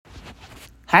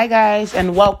Hi guys,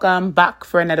 and welcome back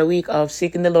for another week of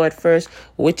Seeking the Lord First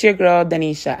with your girl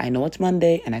Denisha. I know it's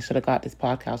Monday and I should have got this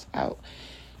podcast out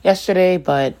yesterday,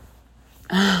 but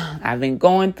I've been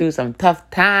going through some tough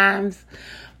times.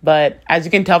 But as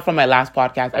you can tell from my last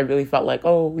podcast, I really felt like,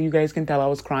 you guys can tell I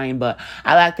was crying, but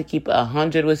I like to keep it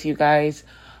 100 with you guys.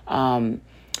 God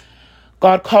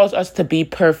calls us to be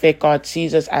perfect. God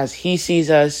sees us as He sees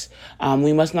us.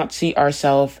 We must not see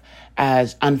ourselves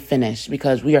as unfinished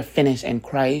because we are finished in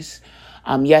Christ.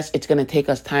 Yes, it's going to take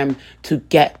us time to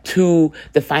get to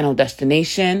the final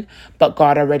destination, but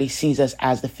God already sees us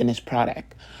as the finished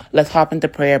product. Let's hop into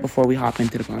prayer before we hop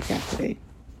into the podcast today.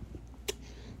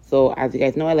 So as you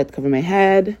guys know, I like to cover my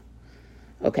head.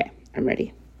 Okay, I'm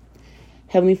ready.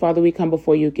 Heavenly Father, we come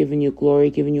before you, giving you glory,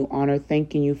 giving you honor,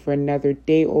 thanking you for another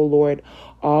day, O Lord.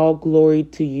 All glory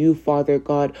to you, Father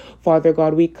God. Father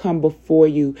God, we come before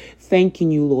you, thanking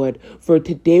you, Lord, for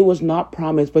today was not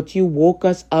promised, but you woke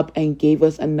us up and gave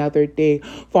us another day.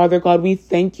 Father God, we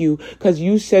thank you because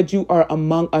you said you are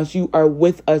among us. You are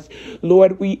with us.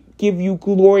 Lord, we give you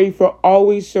glory for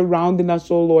always surrounding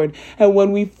us, O Lord. And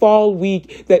when we fall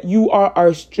weak, that you are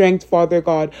our strength, Father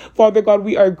God. Father God,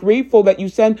 we are grateful that you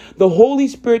send the Holy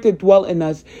Spirit to dwell in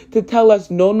us, to tell us,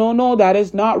 no, that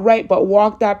is not right, but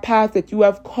walk that path that you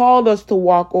have called us to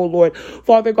walk, O Lord.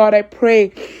 Father God, I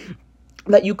pray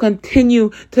that you continue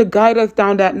to guide us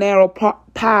down that narrow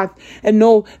path and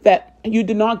know that you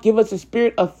did not give us a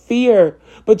spirit of fear,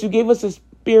 but you gave us a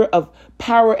spirit of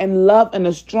power and love and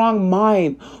a strong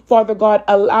mind. Father God,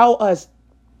 allow us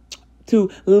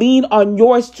to lean on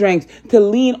your strength, to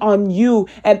lean on you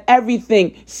and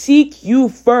everything. Seek you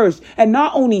first and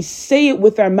not only say it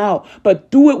with our mouth, but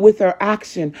do it with our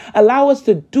action. Allow us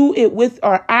to do it with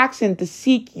our action, to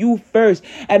seek you first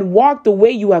and walk the way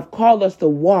you have called us to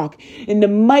walk. In the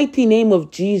mighty name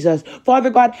of Jesus, Father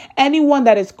God, anyone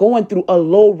that is going through a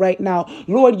low right now,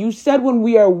 Lord, you said when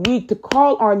we are weak to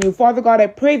call on you. Father God, I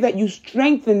pray that you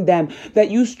strengthen them,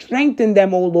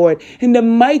 oh Lord, in the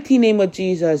mighty name of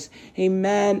Jesus.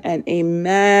 Amen and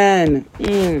amen.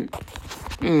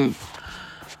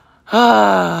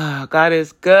 God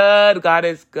is good. God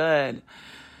is good.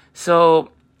 So,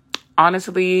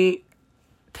 honestly,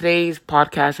 today's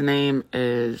podcast name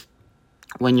is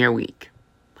When You're Weak.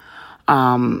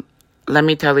 Let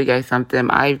me tell you guys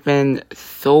something. I've been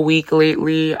so weak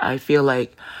lately. I feel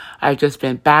like I've just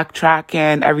been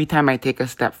backtracking. Every time I take a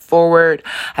step forward,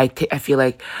 I feel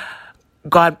like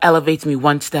God elevates me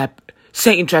one step.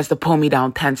 Satan tries to pull me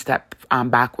down 10 steps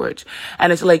backwards.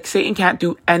 And it's like Satan can't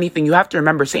do anything. You have to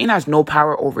remember, Satan has no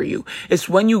power over you. It's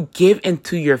when you give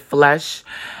into your flesh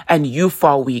and you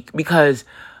fall weak, because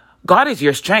God is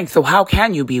your strength. So how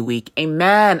can you be weak?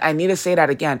 Amen. I need to say that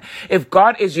again. If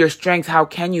God is your strength, how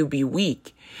can you be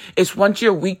weak? It's once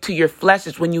you're weak to your flesh.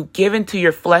 It's when you give into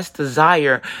your flesh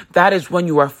desire. That is when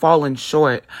you are falling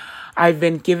short. I've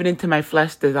been giving into my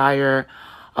flesh desire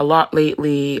a lot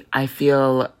lately. I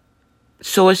feel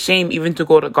so ashamed even to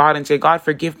go to God and say, God,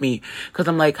 forgive me. Because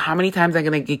I'm like, how many times am I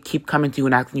going to keep coming to you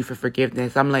and asking you for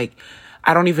forgiveness? I'm like,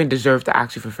 I don't even deserve to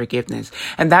ask you for forgiveness.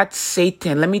 And that's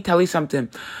Satan. Let me tell you something.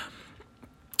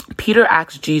 Peter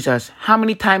asked Jesus, how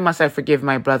many times must I forgive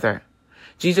my brother?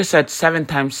 Jesus said 7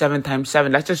 times, 7 times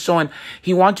 7. That's just showing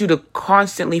he wants you to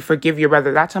constantly forgive your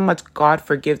brother. That's how much God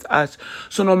forgives us.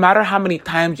 So no matter how many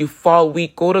times you fall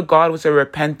weak, go to God with a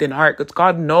repentant heart, because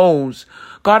God knows.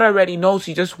 God already knows.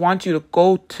 He just wants you to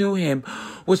go to him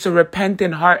with a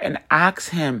repentant heart and ask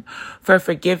him for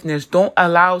forgiveness. Don't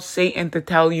allow Satan to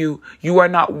tell you you are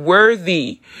not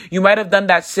worthy. You might have done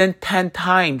that sin 10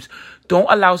 times. Don't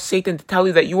allow Satan to tell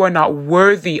you that you are not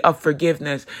worthy of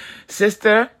forgiveness.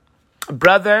 Sister,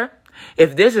 brother,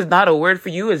 if this is not a word for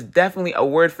you, it's definitely a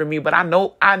word for me. But I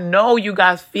know you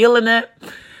guys feeling it.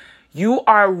 You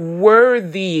are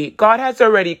worthy. God has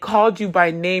already called you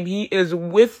by name. He is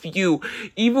with you.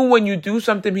 Even when you do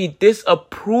something he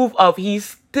disapproves of, he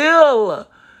still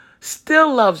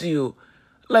loves you.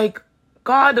 Like,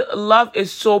 God love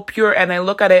is so pure. And I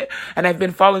look at it and I've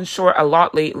been falling short a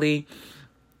lot lately.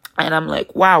 And I'm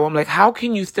like, wow, how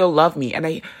can you still love me?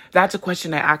 And that's a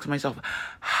question I ask myself.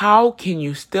 How can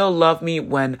you still love me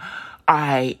when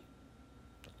I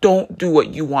don't do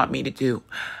what you want me to do?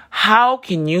 How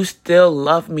can you still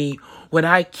love me when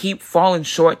I keep falling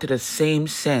short to the same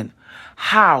sin?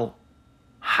 How?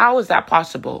 How is that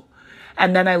possible?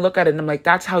 And then I look at it and I'm like,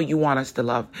 that's how you want us to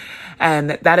love. And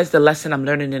that is the lesson I'm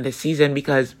learning in this season,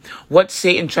 because what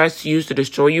Satan tries to use to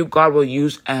destroy you, God will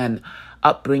use and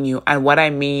upbring you. And what I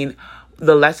mean,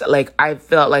 the lesson, like, I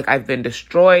felt like I've been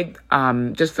destroyed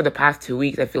just for the past 2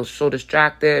 weeks. I feel so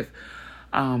distracted.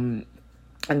 And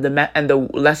the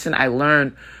lesson I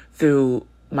learned through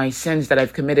my sins that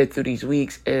I've committed through these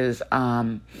weeks is,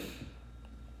 no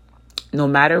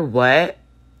matter what,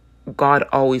 God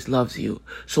always loves you.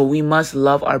 So we must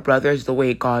love our brothers the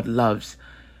way God loves,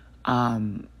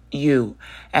 you.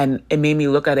 And it made me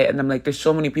look at it and I'm like, there's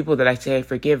so many people that I say I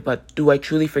forgive, but do I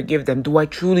truly forgive them? Do I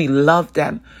truly love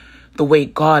them the way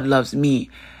God loves me?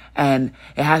 And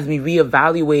it has me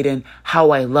reevaluating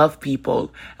how I love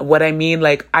people. And what I mean,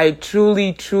 like, I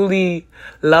truly, truly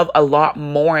love a lot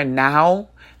more now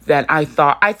than I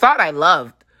thought I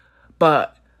loved.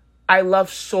 But I love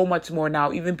so much more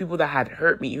now. Even people that had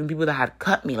hurt me, even people that had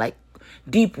cut me, like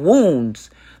deep wounds.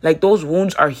 Like those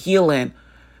wounds are healing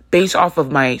based off of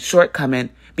my shortcoming,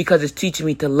 because it's teaching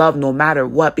me to love no matter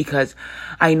what, because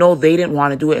I know they didn't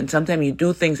want to do it. And sometimes you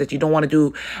do things that you don't want to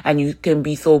do, and you can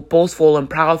be so boastful and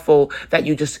proudful that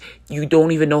you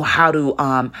don't even know how to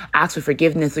ask for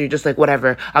forgiveness. So you're just like,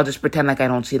 whatever, I'll just pretend like I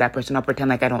don't see that person. I'll pretend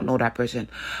like I don't know that person.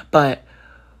 But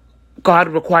God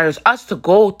requires us to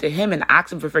go to him and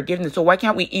ask him for forgiveness. So why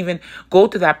can't we even go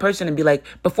to that person and be like,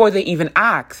 before they even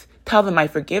ask, tell them I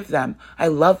forgive them. I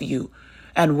love you.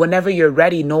 And whenever you're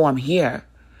ready, know I'm here.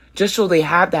 Just so they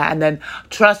have that. And then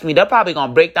trust me, they're probably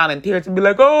going to break down in tears and be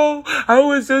like, oh, I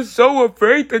was just so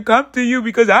afraid to come to you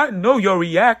because I know your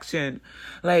reaction.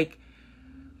 Like,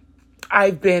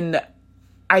 I've been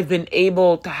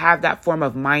able to have that form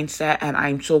of mindset, and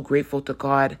I'm so grateful to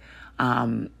God,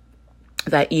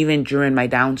 that even during my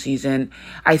down season,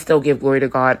 I still give glory to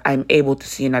God. I'm able to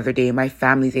see another day. My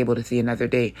family's able to see another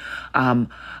day.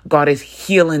 God is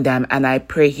healing them, and I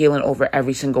pray healing over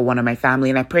every single one of my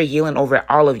family, and I pray healing over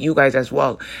all of you guys as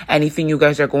well. Anything you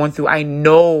guys are going through, I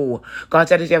know God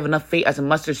said if you have enough faith as a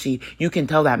mustard seed, you can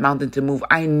tell that mountain to move.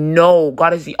 I know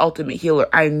God is the ultimate healer.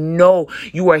 I know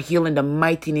you are healed in the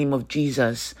mighty name of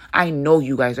Jesus. I know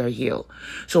you guys are healed.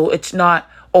 So it's not,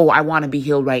 oh, I want to be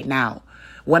healed right now.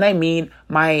 When I mean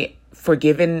my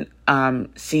forgiven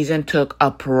season took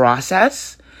a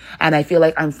process, and I feel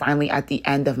like I'm finally at the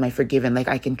end of my forgiven. Like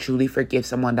I can truly forgive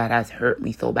someone that has hurt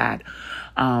me so bad.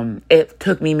 It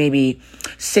took me maybe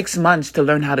 6 months to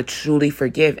learn how to truly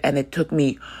forgive, and it took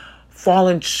me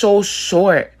falling so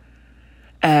short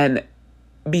and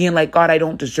being like, God, I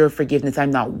don't deserve forgiveness.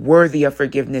 I'm not worthy of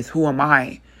forgiveness. Who am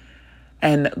I?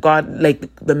 And God,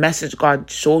 like the message God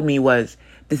showed me was,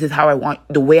 this is how I want,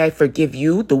 the way I forgive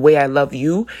you, the way I love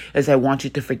you, is I want you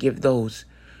to forgive those.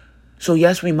 So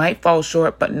yes, we might fall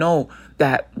short, but know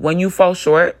that when you fall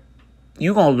short,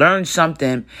 you're going to learn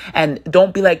something. And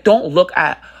don't look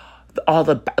at,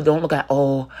 I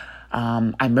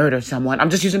murdered someone. I'm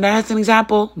just using that as an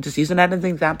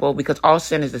example. Because all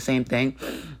sin is the same thing.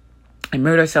 I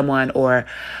murder someone, or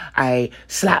I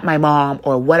slap my mom,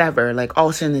 or whatever. Like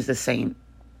all sin is the same.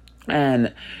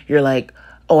 And you're like,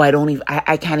 oh,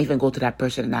 I can't even go to that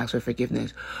person and ask for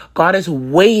forgiveness. God is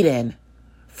waiting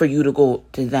for you to go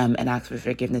to them and ask for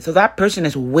forgiveness. So that person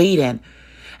is waiting.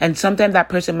 And sometimes that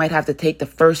person might have to take the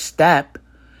first step.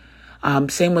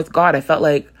 Same with God.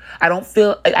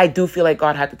 I do feel like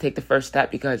God had to take the first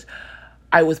step, because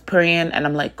I was praying and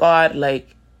I'm like, God,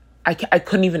 like, I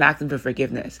couldn't even ask him for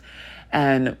forgiveness.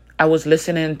 And I was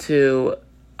listening to,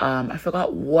 I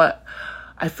forgot what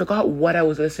I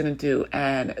was listening to,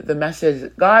 and the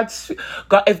message, God,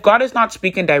 if God is not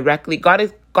speaking directly,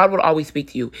 God will always speak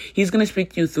to you. He's going to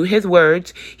speak to you through his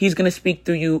words. He's going to speak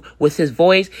through you with his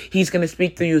voice. He's going to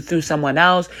speak through you through someone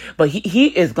else, but he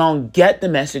is going to get the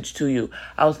message to you.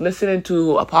 I was listening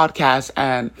to a podcast,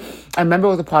 and I remember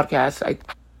it was a podcast. I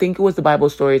think it was the Bible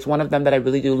Story. It's one of them that I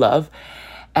really do love.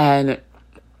 And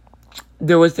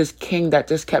there was this king that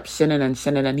just kept sinning,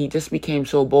 and he just became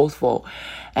so boastful,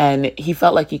 and he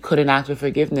felt like he couldn't ask for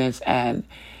forgiveness. And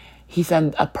he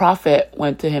said, a prophet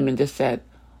went to him and just said,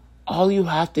 all you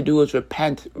have to do is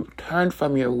repent, turn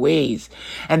from your ways.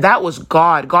 And that was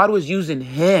God. God was using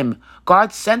him.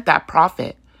 God sent that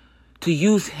prophet to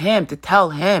use him, to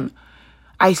tell him,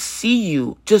 I see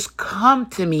you. Just come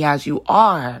to me as you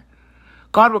are.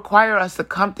 God requires us to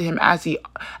come to him as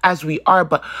we are.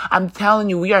 But I'm telling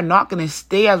you, we are not going to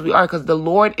stay as we are, because the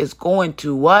Lord is going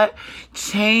to what?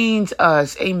 Change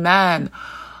us. Amen.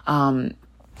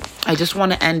 I just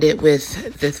want to end it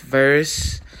with this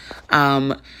verse.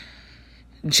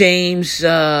 James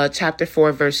chapter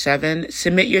 4, verse 7.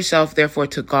 Submit yourself, therefore,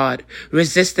 to God.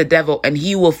 Resist the devil, and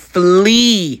he will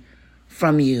flee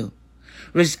from you.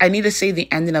 I need to say the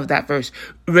ending of that verse.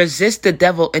 Resist the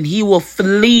devil, and he will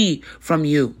flee from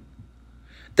you.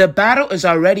 The battle is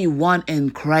already won in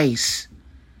Christ.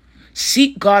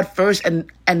 Seek God first, and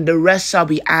the rest shall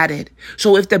be added.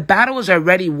 So if the battle is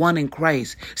already won in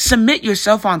Christ, submit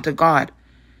yourself unto God.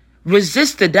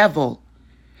 Resist the devil,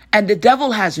 And the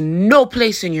devil has no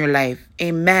place in your life.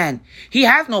 Amen. He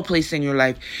has no place in your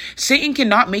life. Satan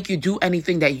cannot make you do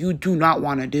anything that you do not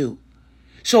want to do.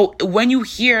 So when you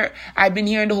hear, I've been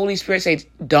hearing the Holy Spirit say,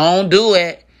 don't do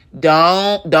it.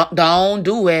 Don't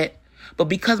do it. But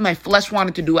because my flesh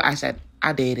wanted to do it, I said,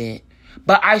 I did it.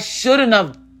 But I shouldn't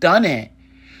have done it.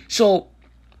 So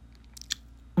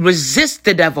resist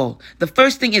the devil. The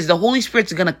first thing is the Holy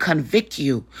Spirit's going to convict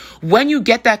you. When you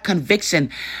get that conviction,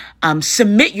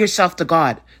 submit yourself to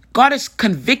God. God is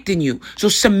convicting you. So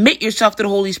submit yourself to the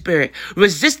Holy Spirit.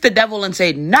 Resist the devil and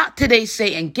say, not today,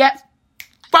 Satan. Get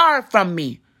far from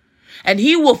me. And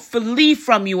he will flee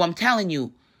from you. I'm telling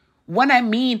you. When I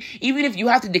mean, even if you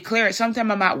have to declare it,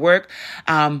 sometimes I'm at work,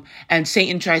 and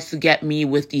Satan tries to get me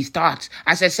with these thoughts.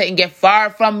 I said, Satan, get far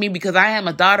from me because I am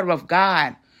a daughter of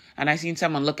God. And I seen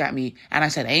someone look at me and I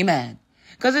said, amen.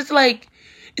 Because it's like,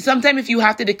 sometimes if you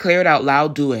have to declare it out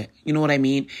loud, do it. You know what I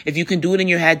mean? If you can do it in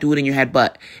your head, do it in your head.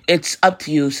 But it's up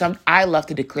to you. I love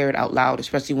to declare it out loud,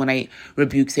 especially when I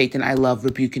rebuke Satan. I love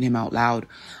rebuking him out loud.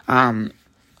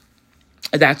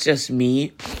 That's just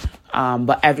me.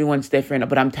 But everyone's different.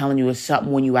 But I'm telling you, it's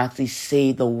something when you actually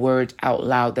say the words out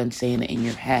loud than saying it in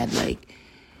your head. Like,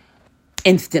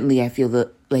 instantly, I feel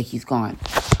like he's gone.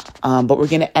 But we're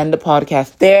going to end the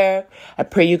podcast there. I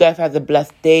pray you guys have a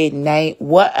blessed day, night,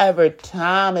 whatever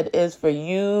time it is for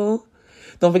you.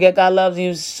 Don't forget, God loves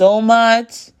you so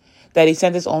much that he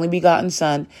sent his only begotten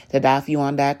son to die for you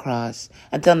on that cross.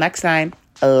 Until next time,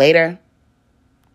 later.